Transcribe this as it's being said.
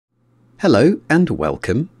Hello and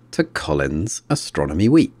welcome to Collins Astronomy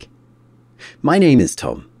Week. My name is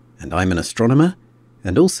Tom and I'm an astronomer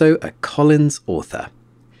and also a Collins author.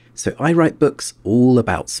 So I write books all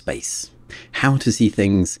about space, how to see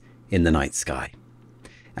things in the night sky.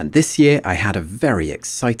 And this year I had a very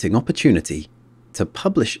exciting opportunity to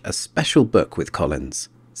publish a special book with Collins,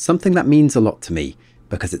 something that means a lot to me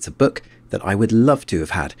because it's a book that I would love to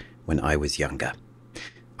have had when I was younger.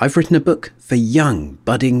 I've written a book for young,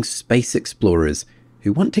 budding space explorers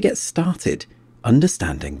who want to get started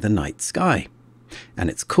understanding the night sky. And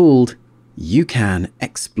it's called You Can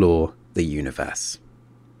Explore the Universe.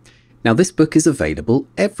 Now, this book is available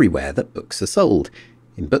everywhere that books are sold,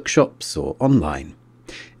 in bookshops or online.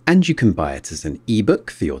 And you can buy it as an ebook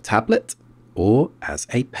for your tablet or as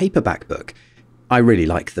a paperback book. I really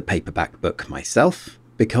like the paperback book myself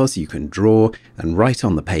because you can draw and write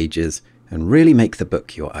on the pages and really make the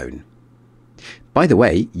book your own. By the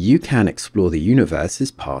way, You Can Explore the Universe is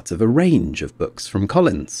part of a range of books from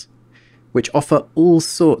Collins, which offer all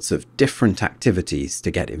sorts of different activities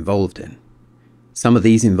to get involved in. Some of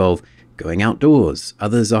these involve going outdoors,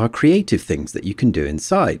 others are creative things that you can do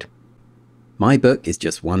inside. My book is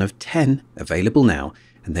just one of 10 available now,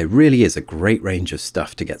 and there really is a great range of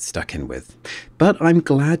stuff to get stuck in with. But I'm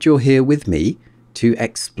glad you're here with me to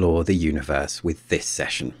explore the universe with this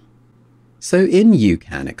session. So in You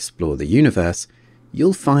Can Explore the Universe,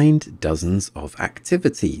 you'll find dozens of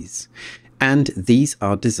activities, and these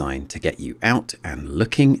are designed to get you out and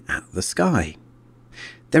looking at the sky.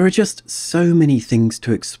 There are just so many things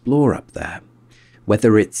to explore up there,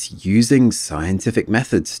 whether it's using scientific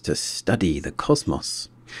methods to study the cosmos,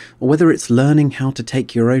 or whether it's learning how to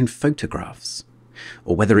take your own photographs,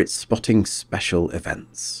 or whether it's spotting special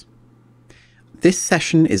events. This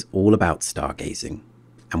session is all about stargazing.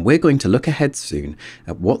 And we're going to look ahead soon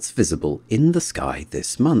at what's visible in the sky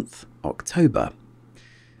this month, October.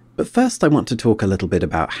 But first I want to talk a little bit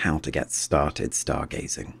about how to get started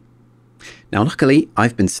stargazing. Now luckily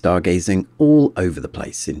I've been stargazing all over the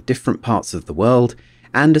place in different parts of the world,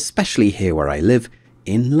 and especially here where I live,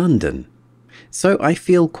 in London. So I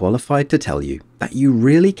feel qualified to tell you that you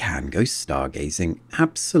really can go stargazing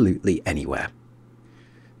absolutely anywhere.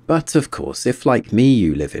 But of course, if like me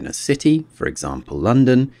you live in a city, for example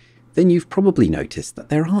London, then you've probably noticed that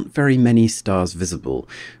there aren't very many stars visible,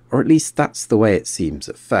 or at least that's the way it seems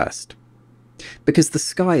at first. Because the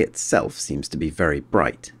sky itself seems to be very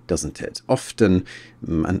bright, doesn't it? Often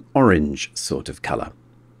an orange sort of colour.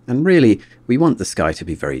 And really, we want the sky to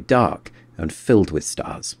be very dark and filled with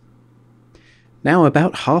stars. Now,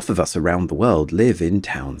 about half of us around the world live in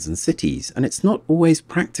towns and cities, and it's not always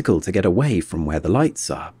practical to get away from where the lights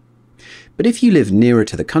are. But if you live nearer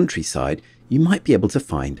to the countryside, you might be able to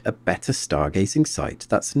find a better stargazing site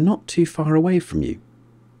that's not too far away from you.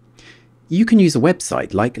 You can use a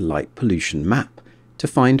website like Light Pollution Map to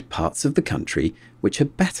find parts of the country which are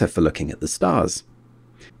better for looking at the stars.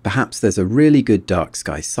 Perhaps there's a really good dark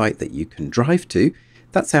sky site that you can drive to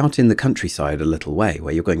that's out in the countryside a little way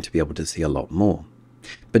where you're going to be able to see a lot more.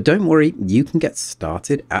 But don't worry, you can get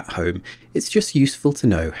started at home. It's just useful to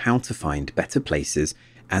know how to find better places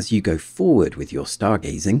as you go forward with your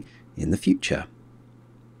stargazing in the future.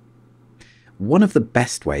 One of the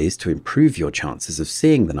best ways to improve your chances of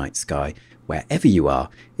seeing the night sky wherever you are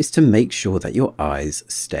is to make sure that your eyes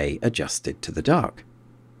stay adjusted to the dark.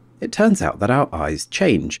 It turns out that our eyes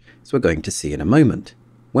change, as we're going to see in a moment.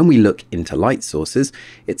 When we look into light sources,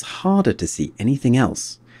 it's harder to see anything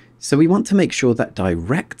else. So we want to make sure that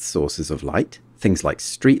direct sources of light, things like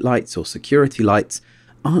street lights or security lights,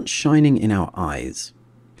 aren't shining in our eyes.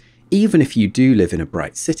 Even if you do live in a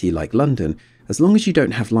bright city like London, as long as you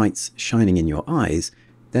don't have lights shining in your eyes,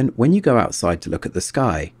 then when you go outside to look at the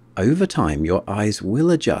sky, over time your eyes will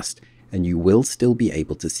adjust and you will still be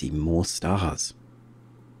able to see more stars.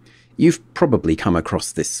 You've probably come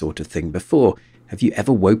across this sort of thing before. Have you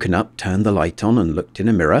ever woken up, turned the light on and looked in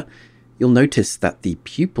a mirror? You'll notice that the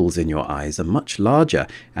pupils in your eyes are much larger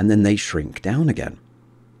and then they shrink down again.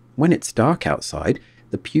 When it's dark outside,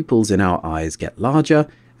 the pupils in our eyes get larger,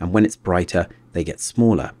 and when it's brighter, they get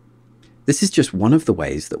smaller. This is just one of the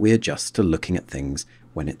ways that we adjust to looking at things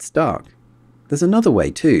when it's dark. There's another way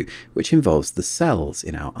too, which involves the cells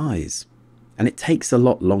in our eyes. And it takes a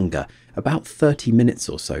lot longer, about 30 minutes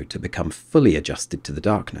or so, to become fully adjusted to the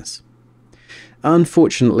darkness.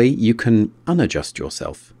 Unfortunately, you can unadjust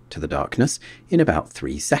yourself to the darkness in about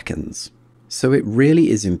 3 seconds. So it really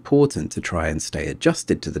is important to try and stay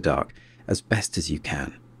adjusted to the dark as best as you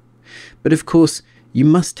can. But of course, you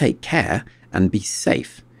must take care and be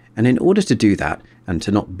safe, and in order to do that and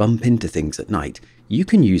to not bump into things at night, you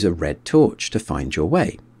can use a red torch to find your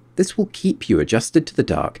way. This will keep you adjusted to the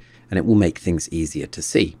dark, and it will make things easier to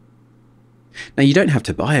see. Now, you don't have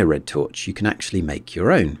to buy a red torch, you can actually make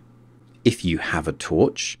your own. If you have a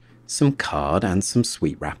torch, some card and some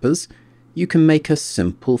sweet wrappers, you can make a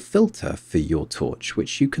simple filter for your torch,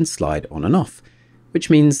 which you can slide on and off, which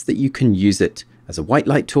means that you can use it as a white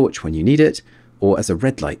light torch when you need it, or as a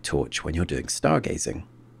red light torch when you're doing stargazing.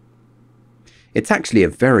 It's actually a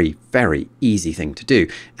very, very easy thing to do,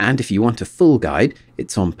 and if you want a full guide,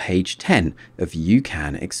 it's on page 10 of You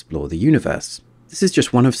Can Explore the Universe. This is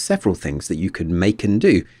just one of several things that you can make and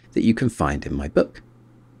do that you can find in my book.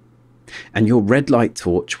 And your red light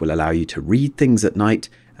torch will allow you to read things at night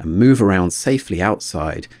and move around safely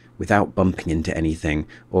outside without bumping into anything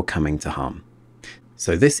or coming to harm.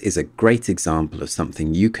 So this is a great example of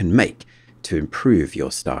something you can make to improve your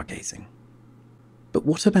stargazing. But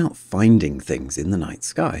what about finding things in the night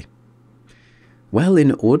sky? Well,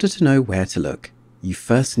 in order to know where to look, you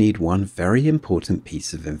first need one very important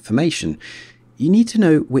piece of information. You need to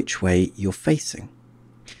know which way you're facing.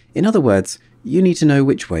 In other words, you need to know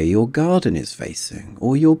which way your garden is facing,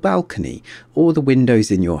 or your balcony, or the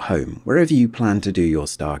windows in your home, wherever you plan to do your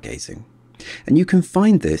stargazing. And you can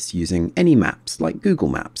find this using any maps like Google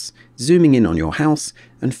Maps, zooming in on your house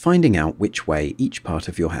and finding out which way each part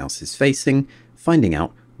of your house is facing, finding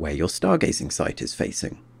out where your stargazing site is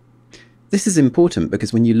facing. This is important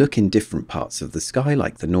because when you look in different parts of the sky,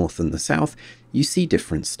 like the north and the south, you see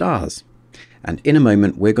different stars. And in a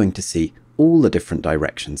moment, we're going to see all the different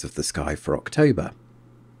directions of the sky for October.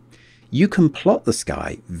 You can plot the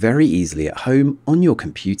sky very easily at home on your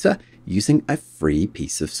computer using a free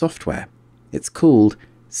piece of software. It's called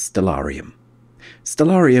Stellarium.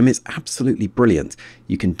 Stellarium is absolutely brilliant.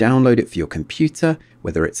 You can download it for your computer,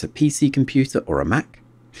 whether it's a PC computer or a Mac.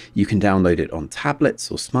 You can download it on tablets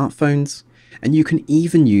or smartphones, and you can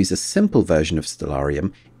even use a simple version of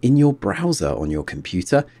Stellarium in your browser on your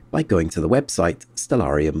computer by going to the website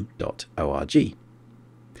stellarium.org.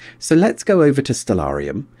 So let's go over to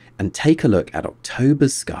Stellarium and take a look at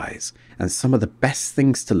October's skies and some of the best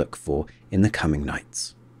things to look for in the coming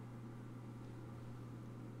nights.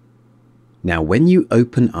 Now, when you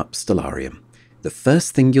open up Stellarium, the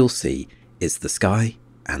first thing you'll see is the sky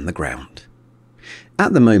and the ground.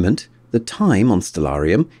 At the moment, the time on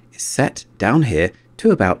Stellarium is set down here to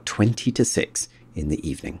about 20 to 6 in the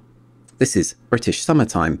evening. This is British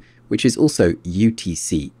summertime, which is also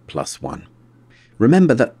UTC +1.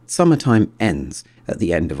 Remember that summertime ends at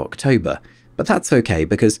the end of October, but that's okay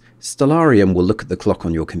because Stellarium will look at the clock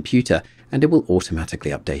on your computer and it will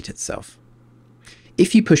automatically update itself.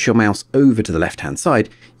 If you push your mouse over to the left-hand side,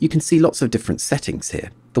 you can see lots of different settings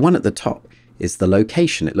here. The one at the top is the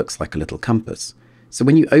location. It looks like a little compass. So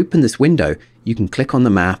when you open this window, you can click on the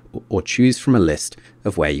map or choose from a list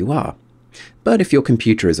of where you are. But if your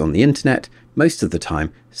computer is on the internet, most of the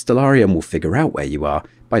time, Stellarium will figure out where you are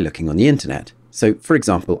by looking on the internet. So, for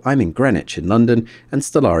example, I'm in Greenwich in London, and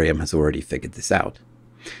Stellarium has already figured this out.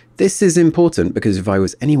 This is important because if I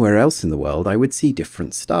was anywhere else in the world, I would see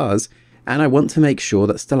different stars, and I want to make sure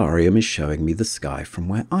that Stellarium is showing me the sky from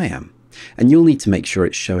where I am. And you'll need to make sure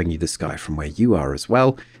it's showing you the sky from where you are as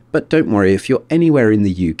well. But don't worry, if you're anywhere in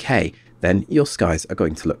the UK, then your skies are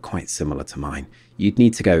going to look quite similar to mine. You'd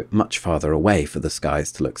need to go much farther away for the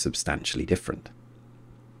skies to look substantially different.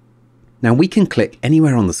 Now we can click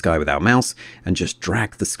anywhere on the sky with our mouse and just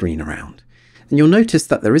drag the screen around. And you'll notice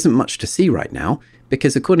that there isn't much to see right now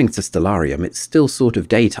because according to Stellarium, it's still sort of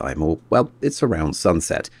daytime, or well, it's around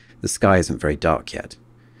sunset. The sky isn't very dark yet.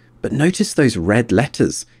 But notice those red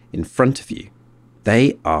letters in front of you.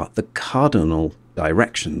 They are the cardinal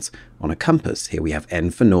directions on a compass. Here we have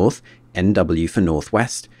N for north, NW for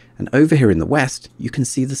northwest, and over here in the west, you can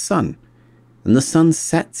see the sun. And the sun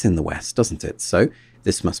sets in the west, doesn't it? So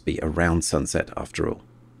this must be around sunset after all.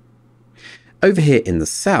 Over here in the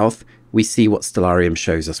south, we see what Stellarium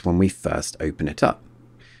shows us when we first open it up.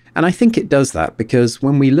 And I think it does that because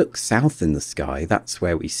when we look south in the sky, that's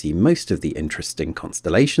where we see most of the interesting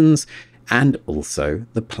constellations and also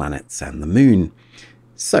the planets and the moon.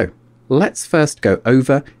 So let's first go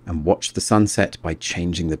over and watch the sunset by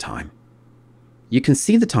changing the time. You can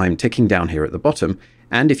see the time ticking down here at the bottom,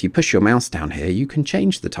 and if you push your mouse down here, you can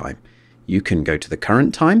change the time. You can go to the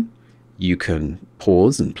current time, you can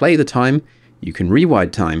pause and play the time, you can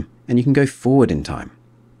rewind time, and you can go forward in time.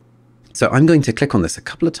 So I'm going to click on this a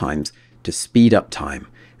couple of times to speed up time.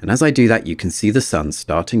 And as I do that, you can see the sun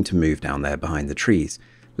starting to move down there behind the trees.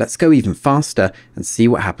 Let's go even faster and see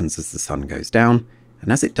what happens as the sun goes down.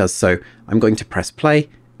 And as it does so, I'm going to press play,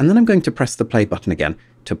 and then I'm going to press the play button again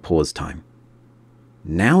to pause time.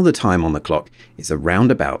 Now the time on the clock is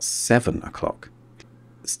around about 7 o'clock.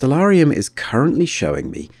 Stellarium is currently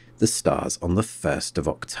showing me the stars on the 1st of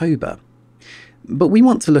October. But we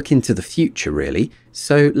want to look into the future really,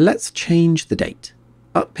 so let's change the date.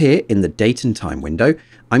 Up here in the date and time window,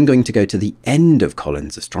 I'm going to go to the end of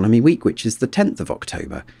Collins Astronomy Week, which is the 10th of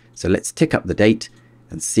October. So let's tick up the date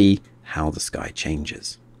and see how the sky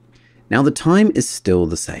changes. Now the time is still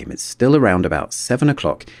the same. It's still around about 7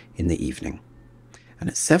 o'clock in the evening. And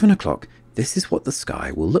at 7 o'clock, this is what the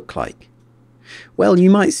sky will look like. Well, you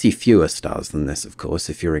might see fewer stars than this, of course.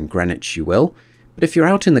 If you're in Greenwich, you will. But if you're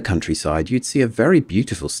out in the countryside, you'd see a very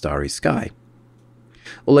beautiful starry sky.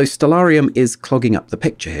 Although Stellarium is clogging up the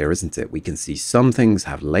picture here, isn't it? We can see some things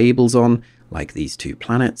have labels on, like these two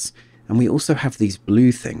planets, and we also have these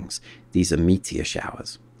blue things. These are meteor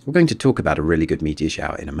showers. We're going to talk about a really good meteor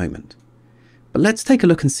shower in a moment. But let's take a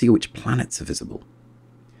look and see which planets are visible.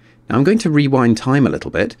 Now I'm going to rewind time a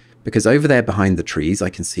little bit, because over there behind the trees I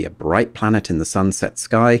can see a bright planet in the sunset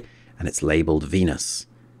sky, and it's labelled Venus.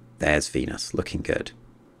 There's Venus, looking good.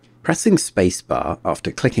 Pressing spacebar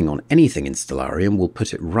after clicking on anything in Stellarium will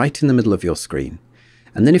put it right in the middle of your screen.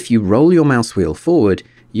 And then if you roll your mouse wheel forward,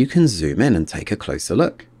 you can zoom in and take a closer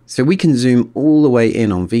look. So we can zoom all the way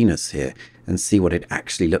in on Venus here and see what it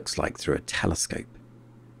actually looks like through a telescope.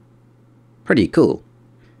 Pretty cool.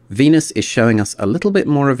 Venus is showing us a little bit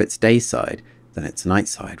more of its day side than its night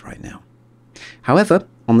side right now. However,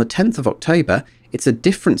 on the 10th of October, it's a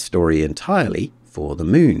different story entirely for the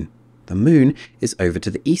moon. The moon is over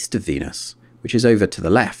to the east of Venus, which is over to the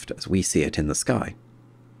left as we see it in the sky.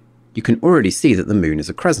 You can already see that the moon is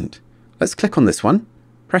a crescent. Let's click on this one,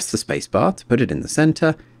 press the spacebar to put it in the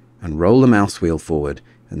center, and roll the mouse wheel forward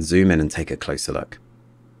and zoom in and take a closer look.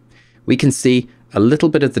 We can see a little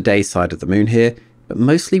bit of the day side of the moon here, but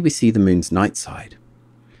mostly we see the moon's night side.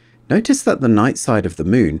 Notice that the night side of the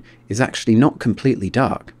moon is actually not completely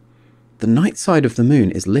dark. The night side of the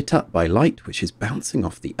moon is lit up by light which is bouncing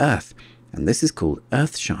off the Earth, and this is called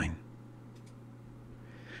Earthshine.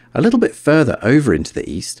 A little bit further over into the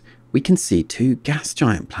east, we can see two gas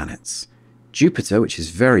giant planets, Jupiter, which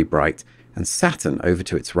is very bright, and Saturn over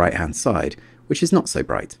to its right-hand side, which is not so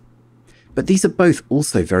bright. But these are both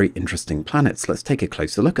also very interesting planets. Let's take a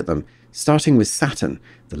closer look at them, starting with Saturn,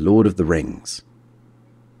 the Lord of the Rings.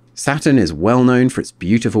 Saturn is well known for its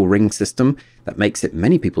beautiful ring system that makes it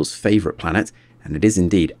many people's favourite planet, and it is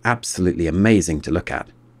indeed absolutely amazing to look at.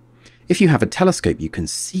 If you have a telescope, you can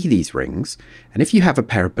see these rings, and if you have a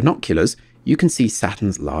pair of binoculars, you can see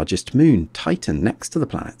Saturn's largest moon, Titan, next to the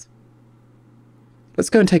planet. Let's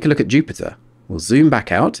go and take a look at Jupiter. We'll zoom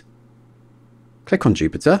back out, click on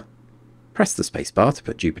Jupiter, press the spacebar to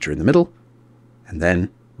put Jupiter in the middle, and then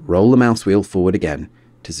roll the mouse wheel forward again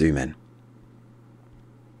to zoom in.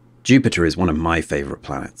 Jupiter is one of my favourite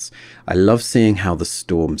planets. I love seeing how the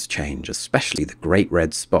storms change, especially the Great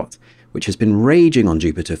Red Spot, which has been raging on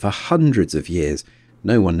Jupiter for hundreds of years.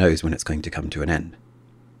 No one knows when it's going to come to an end.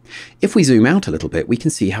 If we zoom out a little bit, we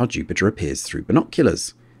can see how Jupiter appears through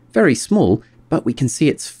binoculars. Very small, but we can see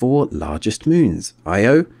its four largest moons,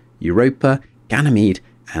 Io, Europa, Ganymede,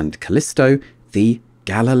 and Callisto, the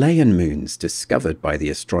Galilean moons discovered by the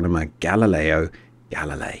astronomer Galileo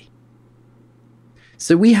Galilei.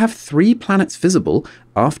 So we have three planets visible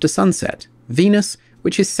after sunset: Venus,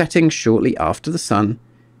 which is setting shortly after the Sun,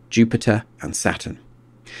 Jupiter, and Saturn.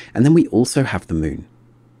 And then we also have the Moon.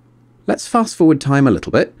 Let's fast forward time a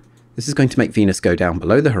little bit. This is going to make Venus go down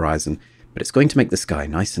below the horizon, but it's going to make the sky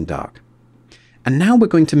nice and dark. And now we're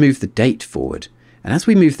going to move the date forward. And as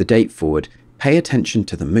we move the date forward, pay attention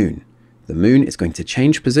to the Moon. The Moon is going to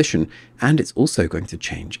change position, and it's also going to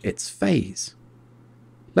change its phase.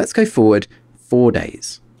 Let's go forward 4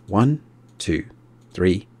 days. 1, 2,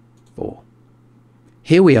 3, 4.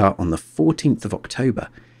 Here we are on the 14th of October,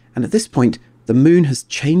 and at this point the moon has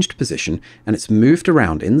changed position and it's moved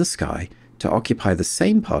around in the sky to occupy the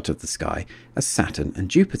same part of the sky as Saturn and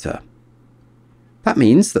Jupiter. That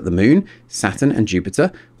means that the moon, Saturn and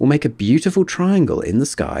Jupiter will make a beautiful triangle in the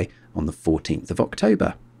sky on the 14th of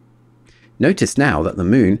October. Notice now that the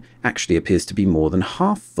moon actually appears to be more than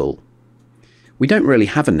half full. We don't really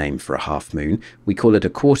have a name for a half moon, we call it a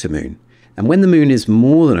quarter moon. And when the moon is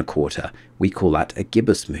more than a quarter, we call that a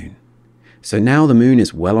gibbous moon. So now the moon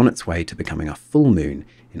is well on its way to becoming a full moon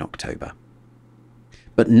in October.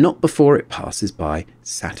 But not before it passes by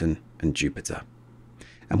Saturn and Jupiter.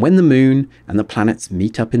 And when the moon and the planets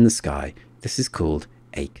meet up in the sky, this is called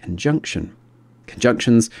a conjunction.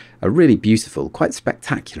 Conjunctions are really beautiful, quite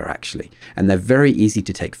spectacular actually, and they're very easy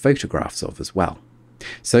to take photographs of as well.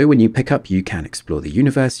 So when you pick up You Can Explore the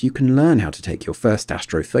Universe, you can learn how to take your first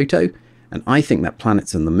astrophoto, and I think that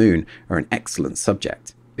planets and the moon are an excellent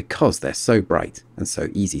subject, because they're so bright and so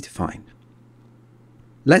easy to find.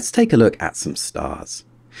 Let's take a look at some stars.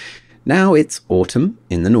 Now it's autumn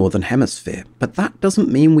in the northern hemisphere, but that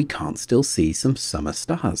doesn't mean we can't still see some summer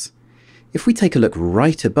stars. If we take a look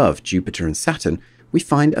right above Jupiter and Saturn, we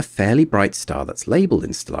find a fairly bright star that's labelled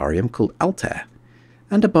in Stellarium called Altair.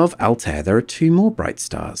 And above Altair there are two more bright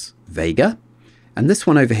stars, Vega, and this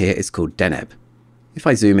one over here is called Deneb. If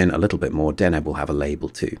I zoom in a little bit more, Deneb will have a label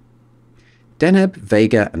too. Deneb,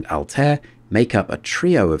 Vega and Altair make up a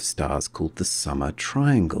trio of stars called the Summer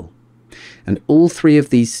Triangle. And all three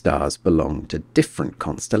of these stars belong to different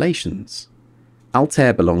constellations.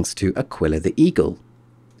 Altair belongs to Aquila the eagle.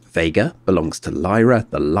 Vega belongs to Lyra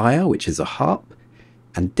the lyre, which is a harp.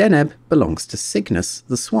 And Deneb belongs to Cygnus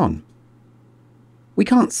the swan. We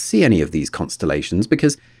can't see any of these constellations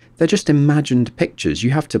because they're just imagined pictures.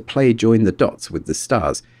 You have to join the dots with the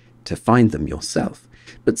stars to find them yourself.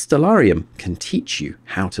 But Stellarium can teach you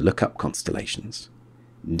how to look up constellations.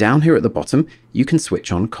 Down here at the bottom, you can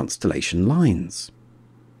switch on constellation lines.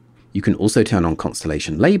 You can also turn on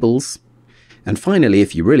constellation labels. And finally,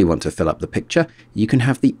 if you really want to fill up the picture, you can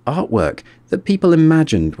have the artwork that people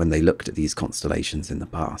imagined when they looked at these constellations in the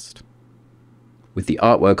past. With the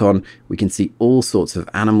artwork on, we can see all sorts of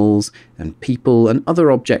animals and people and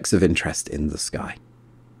other objects of interest in the sky.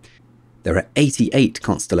 There are 88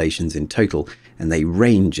 constellations in total, and they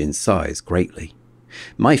range in size greatly.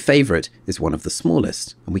 My favourite is one of the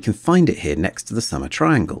smallest, and we can find it here next to the Summer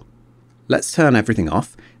Triangle. Let's turn everything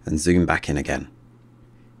off and zoom back in again.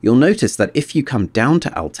 You'll notice that if you come down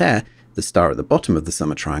to Altair, the star at the bottom of the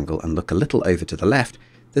Summer Triangle, and look a little over to the left,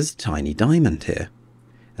 there's a tiny diamond here.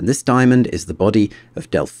 And this diamond is the body of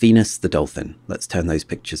Delphinus the dolphin. Let's turn those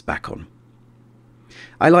pictures back on.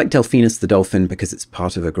 I like Delphinus the dolphin because it's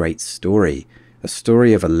part of a great story. A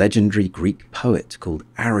story of a legendary Greek poet called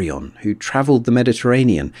Arion, who travelled the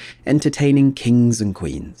Mediterranean, entertaining kings and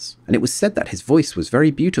queens. And it was said that his voice was very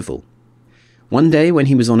beautiful. One day when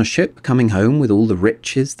he was on a ship coming home with all the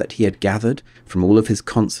riches that he had gathered from all of his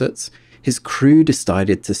concerts, his crew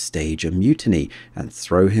decided to stage a mutiny and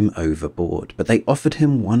throw him overboard. But they offered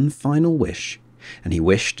him one final wish, and he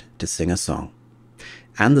wished to sing a song.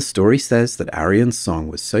 And the story says that Arion's song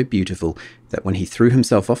was so beautiful that when he threw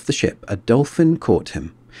himself off the ship, a dolphin caught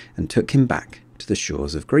him and took him back to the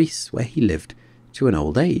shores of Greece, where he lived to an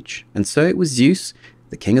old age. And so it was Zeus,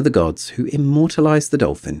 the king of the gods, who immortalized the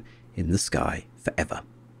dolphin in the sky forever.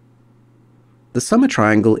 The Summer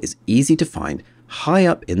Triangle is easy to find high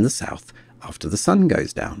up in the south after the sun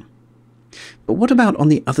goes down. But what about on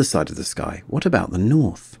the other side of the sky? What about the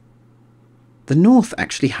north? The north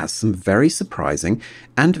actually has some very surprising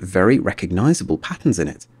and very recognizable patterns in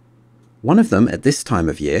it. One of them at this time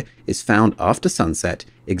of year is found after sunset,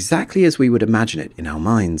 exactly as we would imagine it in our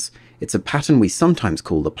minds. It's a pattern we sometimes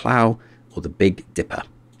call the Plough or the Big Dipper.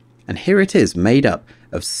 And here it is, made up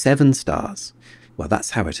of 7 stars. Well,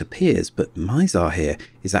 that's how it appears, but Mizar here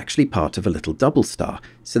is actually part of a little double star,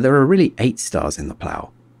 so there are really 8 stars in the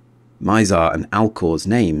Plough. Mizar and Alcor's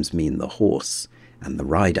names mean the horse and the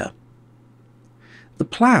rider. The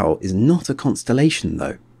Plough is not a constellation,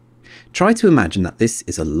 though. Try to imagine that this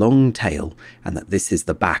is a long tail and that this is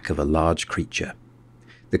the back of a large creature.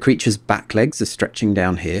 The creature's back legs are stretching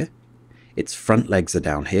down here, its front legs are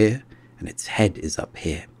down here, and its head is up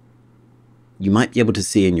here. You might be able to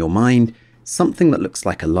see in your mind something that looks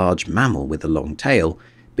like a large mammal with a long tail,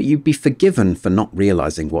 but you'd be forgiven for not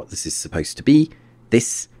realizing what this is supposed to be.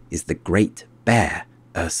 This is the Great Bear,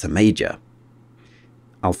 Ursa Major.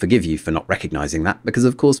 I'll forgive you for not recognizing that because,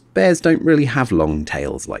 of course, bears don't really have long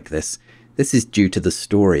tails like this. This is due to the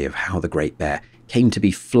story of how the Great Bear came to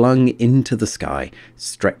be flung into the sky,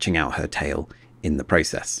 stretching out her tail in the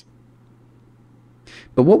process.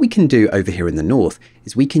 But what we can do over here in the north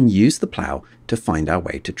is we can use the Plough to find our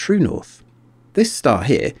way to true north. This star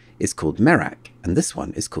here is called Merak, and this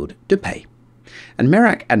one is called Dupé. And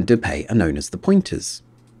Merak and Dupé are known as the pointers.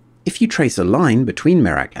 If you trace a line between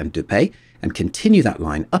Merak and Dupé and continue that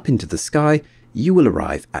line up into the sky, you will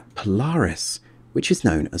arrive at Polaris, which is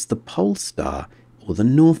known as the pole star or the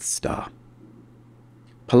North Star.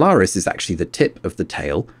 Polaris is actually the tip of the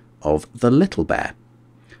tail of the little bear.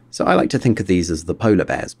 So I like to think of these as the polar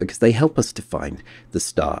bears because they help us to find the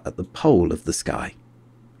star at the pole of the sky.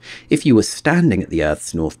 If you were standing at the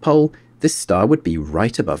Earth's North Pole, this star would be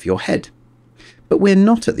right above your head. But we're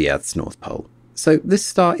not at the Earth's North Pole, so this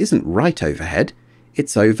star isn't right overhead,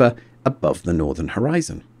 it's over above the northern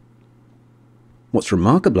horizon. What's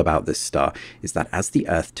remarkable about this star is that as the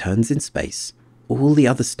Earth turns in space, all the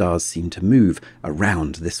other stars seem to move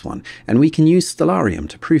around this one, and we can use Stellarium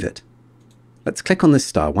to prove it. Let's click on this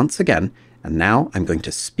star once again And now I'm going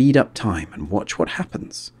to speed up time and watch what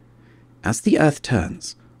happens. As the Earth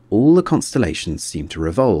turns, all the constellations seem to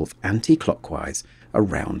revolve anti-clockwise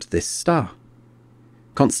around this star.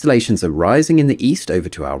 Constellations are rising in the east over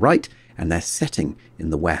to our right, and they're setting in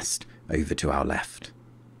the west over to our left.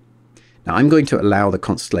 Now I'm going to allow the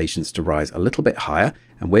constellations to rise a little bit higher,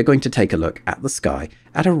 and we're going to take a look at the sky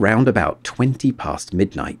at around about 20 past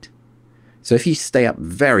midnight. So if you stay up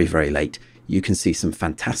very, very late, you can see some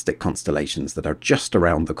fantastic constellations that are just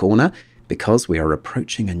around the corner, because we are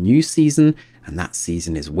approaching a new season, and that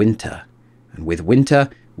season is winter. And with winter,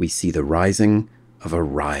 we see the rising of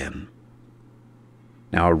Orion.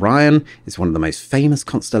 Now Orion is one of the most famous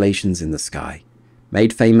constellations in the sky,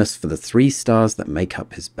 made famous for the 3 stars that make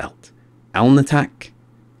up his belt: Alnitak,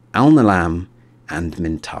 Alnilam, and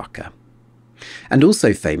Mintaka. And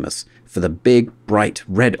also famous for the big, bright,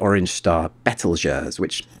 red-orange star Betelgeuse,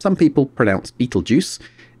 which some people pronounce Betelgeuse,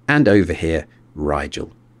 and over here,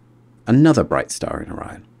 Rigel, another bright star in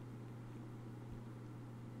Orion.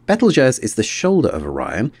 Betelgeuse is the shoulder of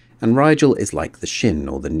Orion, and Rigel is like the shin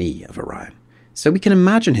or the knee of Orion. So we can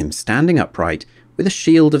imagine him standing upright with a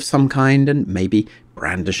shield of some kind and maybe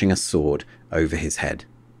brandishing a sword over his head.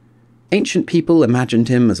 Ancient people imagined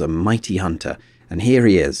him as a mighty hunter, and here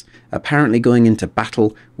he is, apparently going into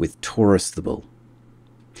battle with Taurus the Bull.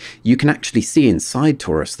 You can actually see inside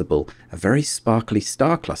Taurus the Bull a very sparkly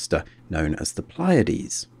star cluster known as the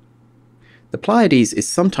Pleiades. The Pleiades is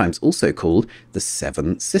sometimes also called the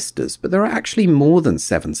 7 Sisters, but there are actually more than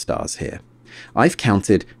 7 stars here. I've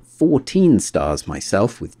counted 14 stars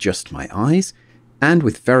myself with just my eyes, and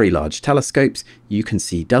with very large telescopes you can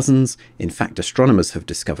see dozens. In fact, astronomers have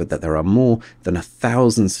discovered that there are more than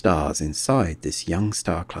 1,000 stars inside this young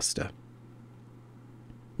star cluster.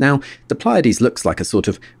 Now, the Pleiades looks like a sort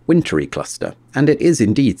of wintry cluster, and it is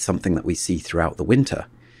indeed something that we see throughout the winter.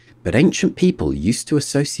 But ancient people used to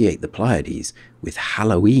associate the Pleiades with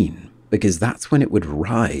Halloween, because that's when it would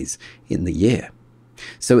rise in the year.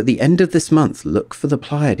 So at the end of this month, look for the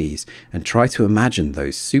Pleiades and try to imagine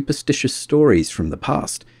those superstitious stories from the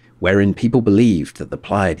past, wherein people believed that the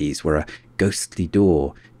Pleiades were a ghostly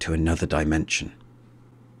door to another dimension.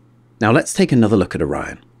 Now let's take another look at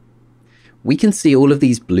Orion. We can see all of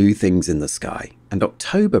these blue things in the sky, and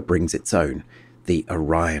October brings its own, the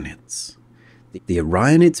Orionids. The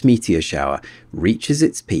Orionids meteor shower reaches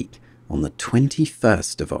its peak on the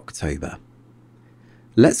 21st of October.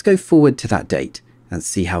 Let's go forward to that date and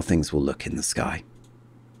see how things will look in the sky.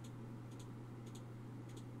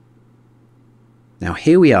 Now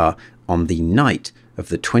here we are on the night of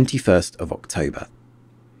the 21st of October.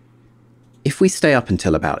 If we stay up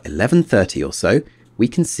until about 11:30 or so, we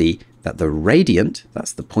can see that the radiant,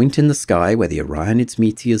 that's the point in the sky where the Orionids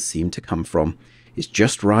meteors seem to come from, is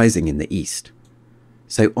just rising in the east.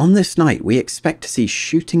 So on this night, we expect to see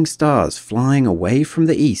shooting stars flying away from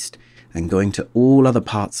the east and going to all other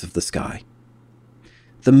parts of the sky.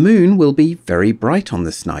 The moon will be very bright on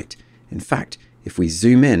this night. In fact, if we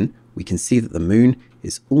zoom in, we can see that the moon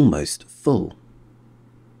is almost full.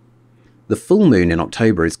 The full moon in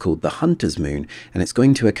October is called the Hunter's Moon, and it's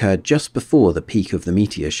going to occur just before the peak of the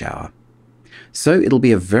meteor shower. So it'll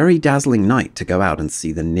be a very dazzling night to go out and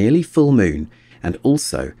see the nearly full moon and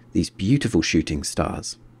also these beautiful shooting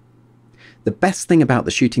stars. The best thing about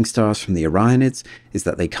the shooting stars from the Orionids is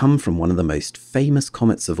that they come from one of the most famous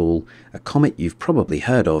comets of all, a comet you've probably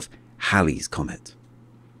heard of, Halley's Comet.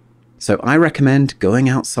 So I recommend going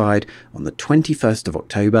outside on the 21st of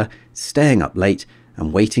October, staying up late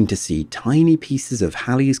and waiting to see tiny pieces of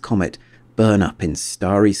Halley's Comet burn up in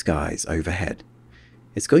starry skies overhead.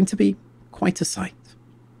 It's going to be quite a sight.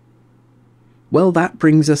 Well, that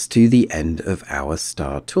brings us to the end of our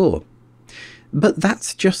star tour. But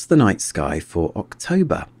that's just the night sky for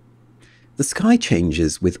October. The sky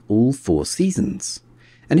changes with all 4 seasons.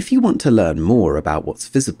 And if you want to learn more about what's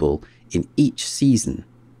visible in each season,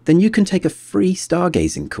 then you can take a free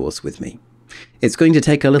stargazing course with me. It's going to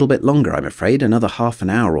take a little bit longer, I'm afraid, another half an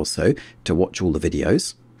hour or so to watch all the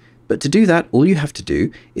videos. But to do that, all you have to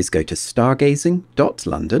do is go to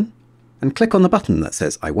stargazing.london and click on the button that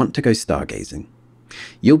says, I want to go stargazing.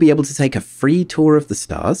 You'll be able to take a free tour of the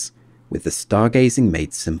stars with the Stargazing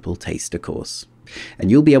Made Simple Taster course.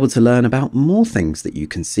 And you'll be able to learn about more things that you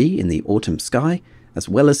can see in the autumn sky, as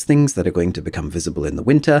well as things that are going to become visible in the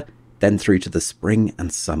winter, then through to the spring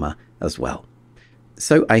and summer as well.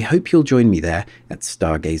 So I hope you'll join me there at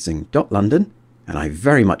stargazing.london, and I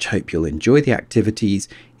very much hope you'll enjoy the activities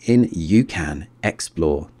in You Can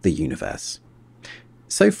Explore the Universe.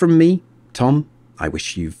 So from me, Tom, I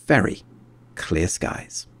wish you very clear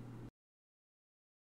skies.